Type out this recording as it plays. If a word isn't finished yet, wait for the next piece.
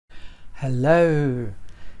Hello,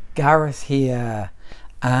 Gareth here,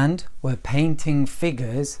 and we're painting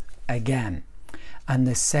figures again, and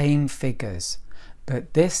the same figures,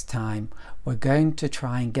 but this time we're going to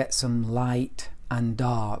try and get some light and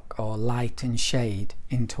dark, or light and shade,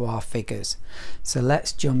 into our figures. So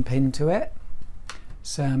let's jump into it.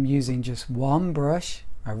 So I'm using just one brush,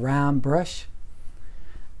 a round brush.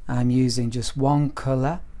 I'm using just one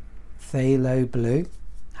colour, phthalo blue.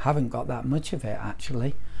 Haven't got that much of it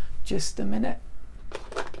actually. Just a minute.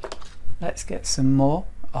 Let's get some more.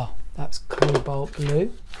 Oh, that's cobalt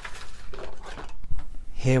blue.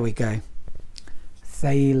 Here we go.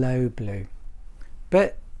 Phthalo blue.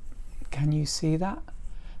 But can you see that?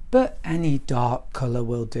 But any dark colour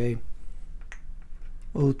will do.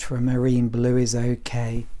 Ultramarine blue is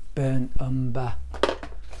okay. Burnt umber.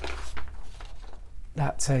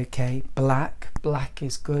 That's okay. Black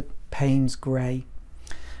is good. Payne's grey.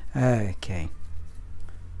 Okay.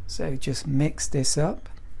 So just mix this up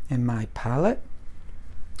in my palette,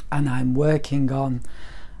 and I'm working on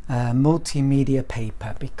multimedia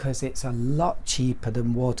paper because it's a lot cheaper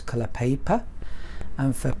than watercolor paper,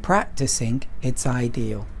 and for practicing it's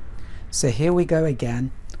ideal. So here we go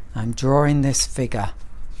again. I'm drawing this figure.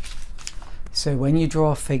 So when you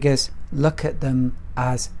draw figures, look at them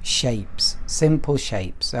as shapes, simple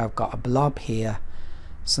shapes. So I've got a blob here,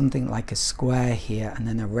 something like a square here, and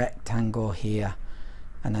then a rectangle here,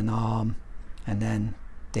 and an arm, and then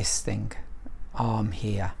this thing, arm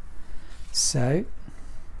here. So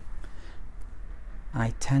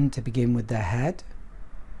I tend to begin with the head,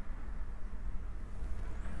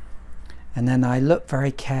 and then I look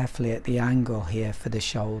very carefully at the angle here for the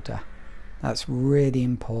shoulder. That's really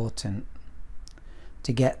important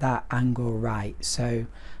to get that angle right. So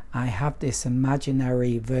I have this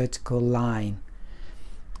imaginary vertical line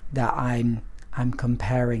that I'm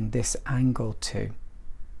comparing this angle to.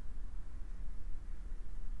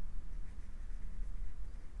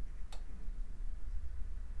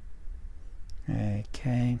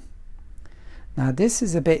 Okay, now this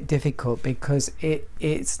is a bit difficult because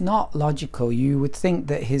it's not logical. You would think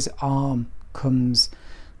that his arm comes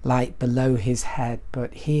like below his head,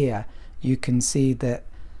 but here you can see that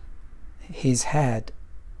his head,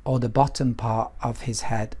 or the bottom part of his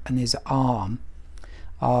head, and his arm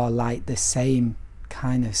are like the same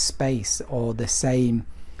kind of space, or the same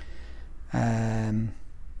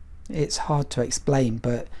it's hard to explain,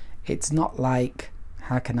 but it's not like,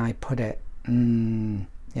 how can I put it,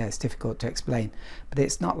 yeah, it's difficult to explain, but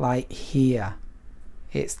it's not like here,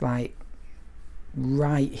 it's like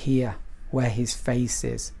right here where his face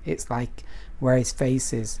is. It's like where his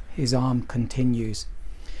face is, his arm continues.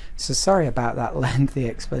 So sorry about that lengthy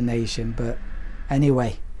explanation, but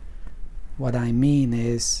anyway, what I mean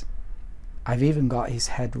is I've even got his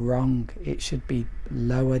head wrong. It should be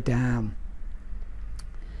lower down,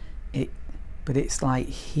 but it's like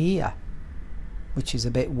here, which is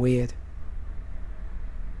a bit weird.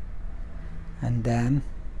 And then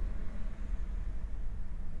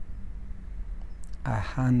a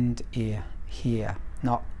hand ear here,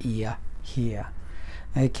 not ear, here.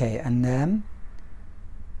 Okay, and then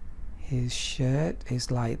his shirt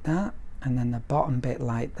is like that, and then the bottom bit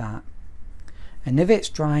like that. And if it's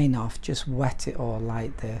drying off, just wet it all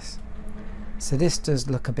like this. So this does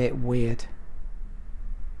look a bit weird.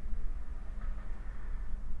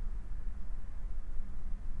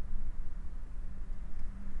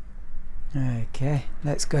 Okay,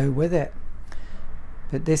 let's go with it.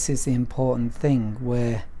 But this is the important thing.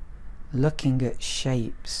 We're looking at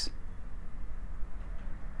shapes.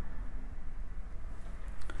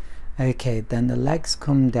 Okay, then the legs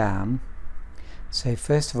come down. So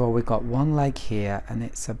first of all, we've got one leg here, and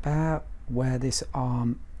it's about where this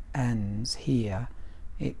arm ends here.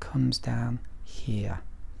 It comes down here,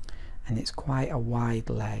 and it's quite a wide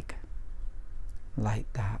leg,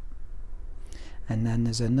 like that. And then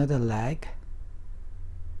there's another leg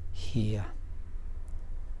here,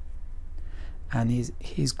 and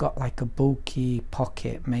he's got like a bulky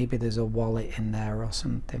pocket. Maybe there's a wallet in there or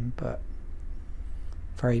something, but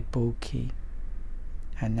very bulky.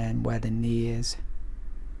 And then where the knee is,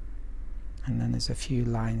 and then there's a few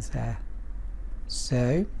lines there.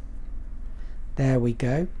 So there we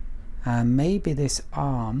go. And maybe this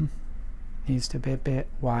arm needs to be a bit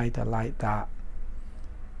wider like that,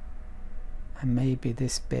 and maybe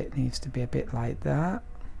this bit needs to be a bit like that.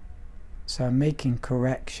 So I'm making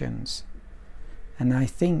corrections, and I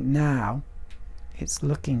think now it's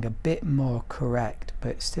looking a bit more correct,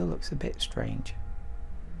 but it still looks a bit strange.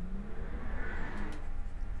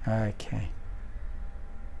 Okay.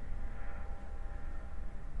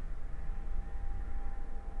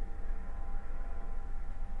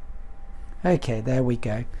 Okay, there we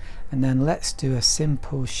go. And then let's do a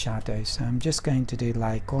simple shadow. So I'm just going to do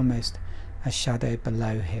like almost a shadow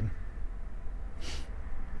below him,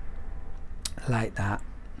 like that,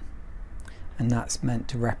 and that's meant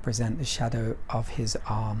to represent the shadow of his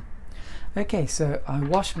arm. Okay, so I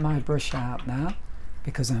wash my brush out now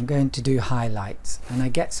because I'm going to do highlights, and I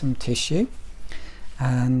get some tissue,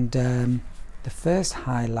 and the first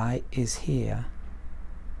highlight is here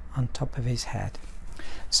on top of his head.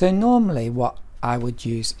 So normally what I would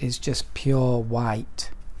use is just pure white,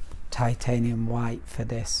 titanium white for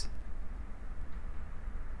this.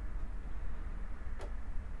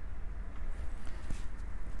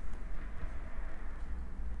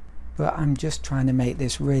 But I'm just trying to make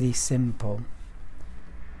this really simple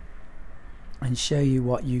and show you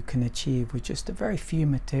what you can achieve with just a very few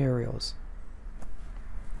materials.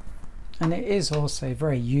 And it is also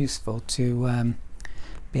very useful to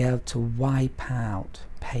be able to wipe out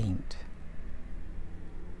paint.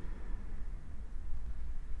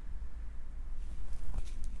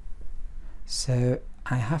 So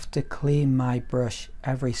I have to clean my brush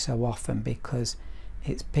every so often because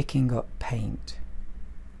it's picking up paint.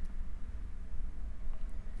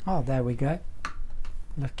 Oh, there we go,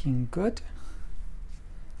 looking good.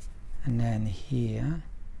 And then here,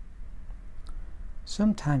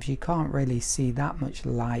 sometimes you can't really see that much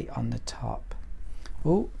light on the top.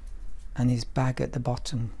 Oh, and his bag at the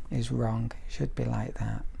bottom is wrong, it should be like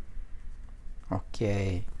that.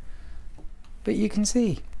 Okay, but you can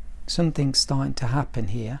see something's starting to happen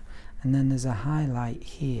here, and then there's a highlight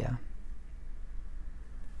here.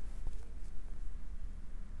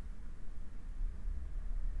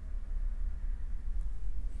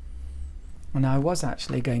 And I was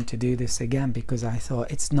actually going to do this again because I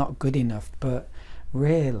thought it's not good enough, but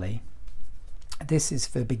really this is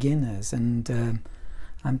for beginners, and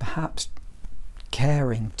I'm perhaps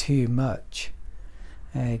caring too much.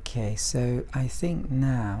 Okay, so I think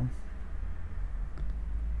now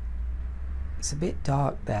it's a bit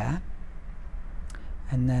dark there,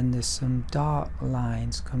 and then there's some dark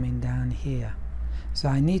lines coming down here, so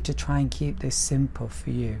I need to try and keep this simple for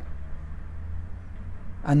you.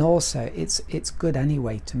 And also it's good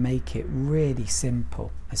anyway to make it really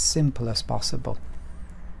simple as possible.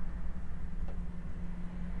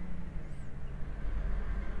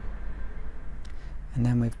 And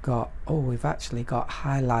then we've actually got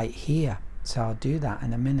highlight here, so I'll do that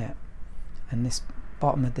in a minute. And this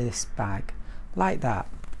bottom of this bag, like that,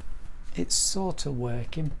 it's sort of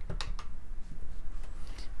working.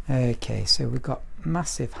 Okay, so we've got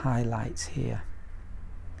massive highlights here.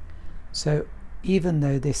 So even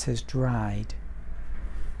though this has dried,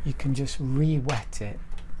 you can just re-wet it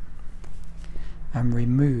and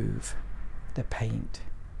remove the paint,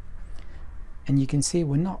 and you can see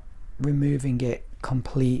we're not removing it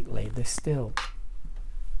completely. There's still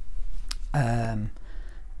a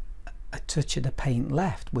touch of the paint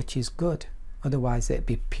left, which is good, otherwise it'd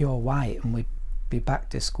be pure white and we'd be back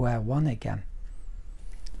to square one again.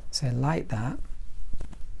 So like that.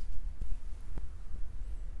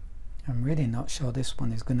 I'm really not sure this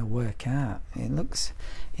one is going to work out. It looks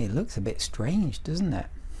a bit strange, doesn't it?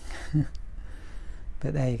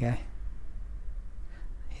 But there you go.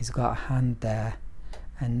 He's got a hand there,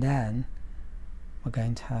 and then we're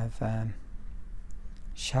going to have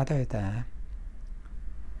shadow there,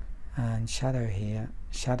 and shadow here,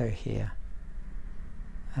 shadow here.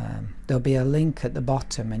 There'll be a link at the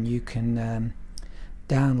bottom, and you can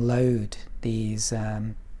download these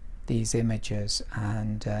images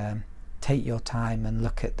and take your time and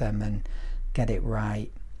look at them and get it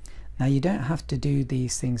right. Now you don't have to do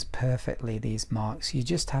these things perfectly, these marks, you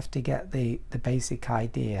just have to get the basic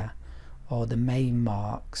idea or the main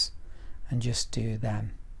marks and just do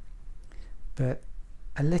them. But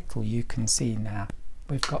a little you can see now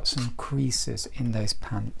we've got some creases in those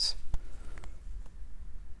pants.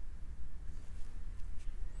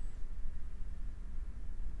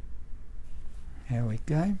 There we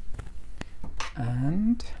go.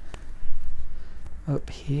 And up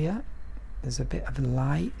here there's a bit of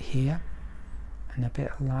light here and a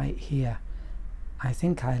bit of light here. I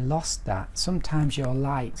think I lost that. Sometimes your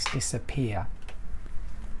lights disappear,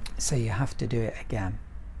 so you have to do it again.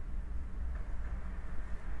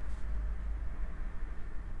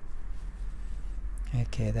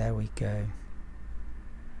 Okay, there we go.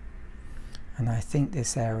 And I think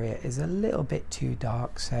this area is a little bit too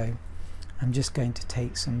dark, so I'm just going to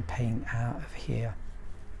take some paint out of here.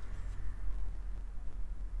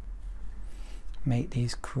 Make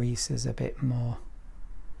these creases a bit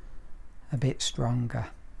stronger.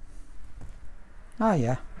 Oh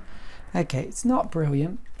yeah, okay, it's not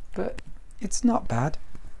brilliant, but it's not bad.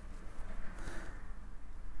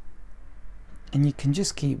 and you can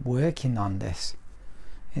just keep working on this.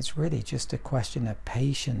 It's really just a question of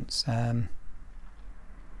patience.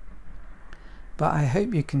 But I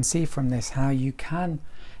hope you can see from this how you can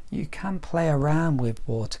play around with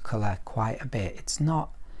watercolor quite a bit. It's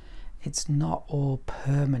not all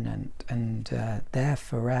permanent and there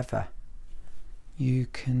forever. You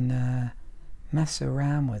can mess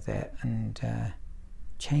around with it and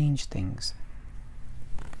change things.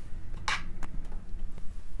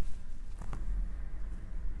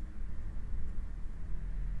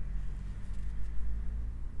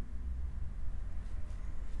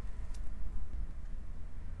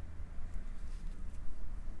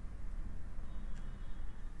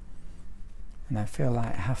 And I feel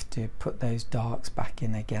like I have to put those darks back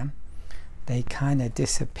in again. They kind of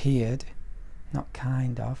disappeared, not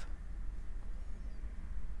kind of.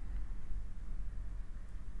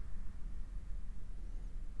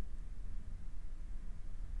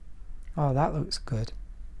 Oh, that looks good.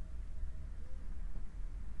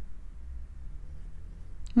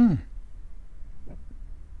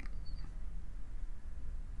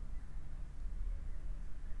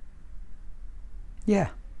 Yeah,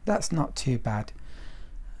 that's not too bad.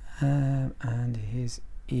 And his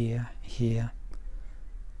ear here.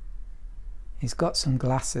 He's got some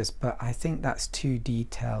glasses, but I think that's too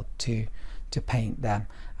detailed to paint them.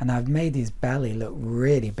 And I've made his belly look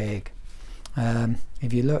really big.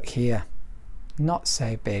 If you look here, not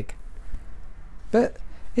so big, but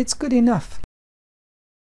it's good enough.